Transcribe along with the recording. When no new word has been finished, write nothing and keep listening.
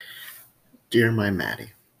Dear my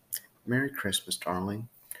Maddie, Merry Christmas, darling.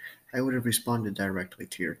 I would have responded directly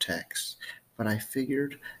to your text, but I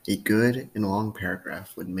figured a good and long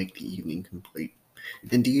paragraph would make the evening complete.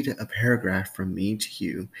 Indeed, a paragraph from me to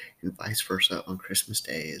you and vice versa on Christmas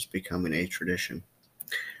Day is becoming a tradition.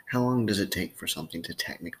 How long does it take for something to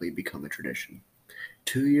technically become a tradition?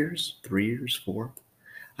 2 years? 3 years? 4?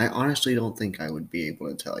 I honestly don't think I would be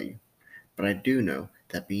able to tell you. But I do know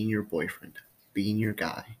that being your boyfriend, being your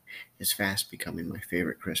guy, is fast becoming my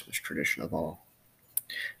favorite Christmas tradition of all.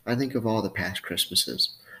 I think of all the past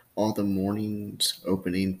Christmases, all the mornings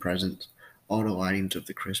opening presents, all the lightings of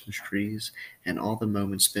the Christmas trees, and all the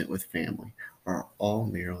moments spent with family are all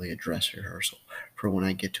merely a dress rehearsal for when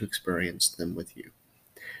I get to experience them with you.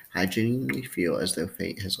 I genuinely feel as though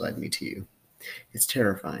fate has led me to you. It's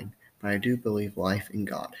terrifying, but I do believe life and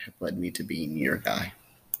God have led me to being your guy.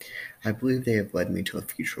 I believe they have led me to a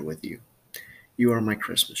future with you. You are my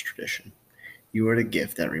Christmas tradition. You are the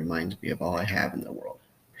gift that reminds me of all I have in the world.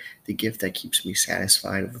 The gift that keeps me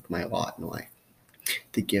satisfied with my lot in life.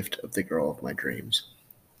 The gift of the girl of my dreams.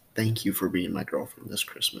 Thank you for being my girlfriend this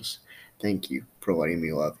Christmas. Thank you for letting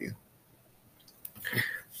me love you.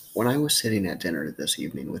 When I was sitting at dinner this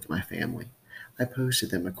evening with my family, I posed to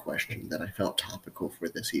them a question that I felt topical for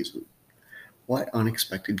this season. What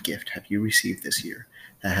unexpected gift have you received this year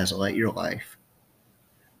that has made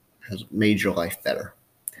your life better?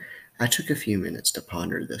 I took a few minutes to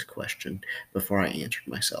ponder this question before I answered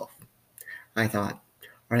myself. I thought,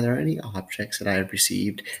 are there any objects that I have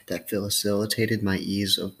received that facilitated my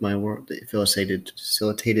ease of my world? That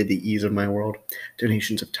facilitated the ease of my world?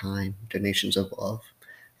 Donations of time, donations of love,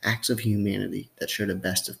 acts of humanity that show the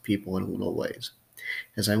best of people in little ways.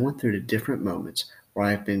 As I went through the different moments where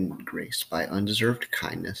I have been graced by undeserved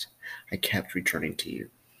kindness, I kept returning to you.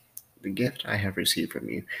 The gift I have received from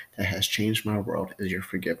you that has changed my world is your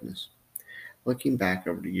forgiveness. Looking back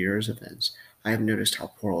over the year's events, I have noticed how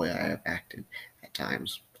poorly I have acted at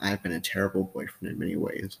times. I have been a terrible boyfriend in many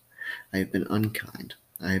ways. I have been unkind.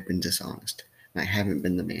 I have been dishonest. And I haven't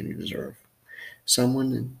been the man you deserve.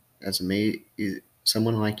 Someone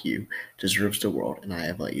someone like you deserves the world, and I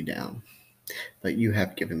have let you down. But you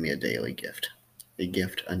have given me a daily gift, a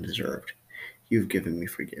gift undeserved. You have given me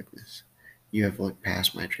forgiveness. You have looked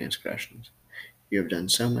past my transgressions. You have done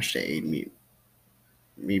so much to aid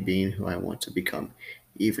me being who I want to become,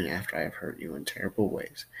 even after I have hurt you in terrible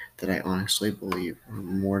ways that I honestly believe are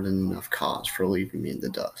more than enough cause for leaving me in the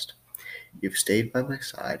dust. You've stayed by my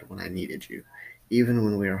side when I needed you, even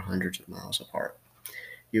when we are hundreds of miles apart.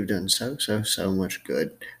 You've done so much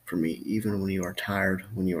good for me, even when you are tired,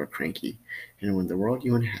 when you are cranky, and when the world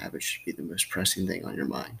you inhabit should be the most pressing thing on your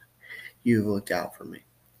mind. You have looked out for me,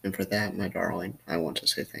 and for that, my darling, I want to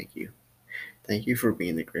say thank you. Thank you for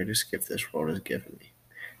being the greatest gift this world has given me.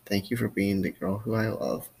 Thank you for being the girl who I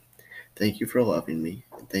love. Thank you for loving me,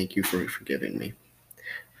 and thank you for forgiving me.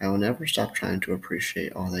 I will never stop trying to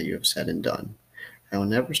appreciate all that you have said and done. I will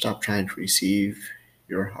never stop trying to receive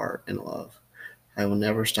your heart and love. I will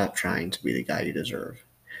never stop trying to be the guy you deserve.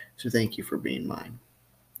 So thank you for being mine.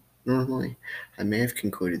 Normally, I may have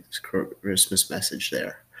concluded this Christmas message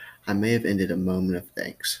there. I may have ended on a moment of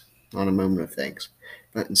thanks.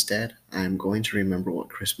 But instead, I am going to remember what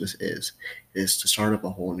Christmas is. It is the start of a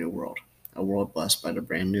whole new world, a world blessed by the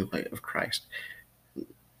brand new light of Christ. It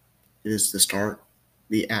is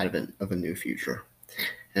the advent of a new future.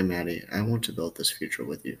 And Maddie, I want to build this future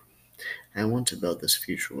with you. I want to build this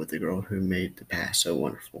future with the girl who made the past so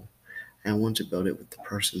wonderful. I want to build it with the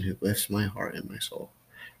person who lifts my heart and my soul.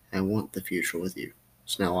 I want the future with you.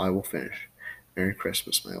 So now I will finish. Merry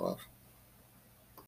Christmas, my love.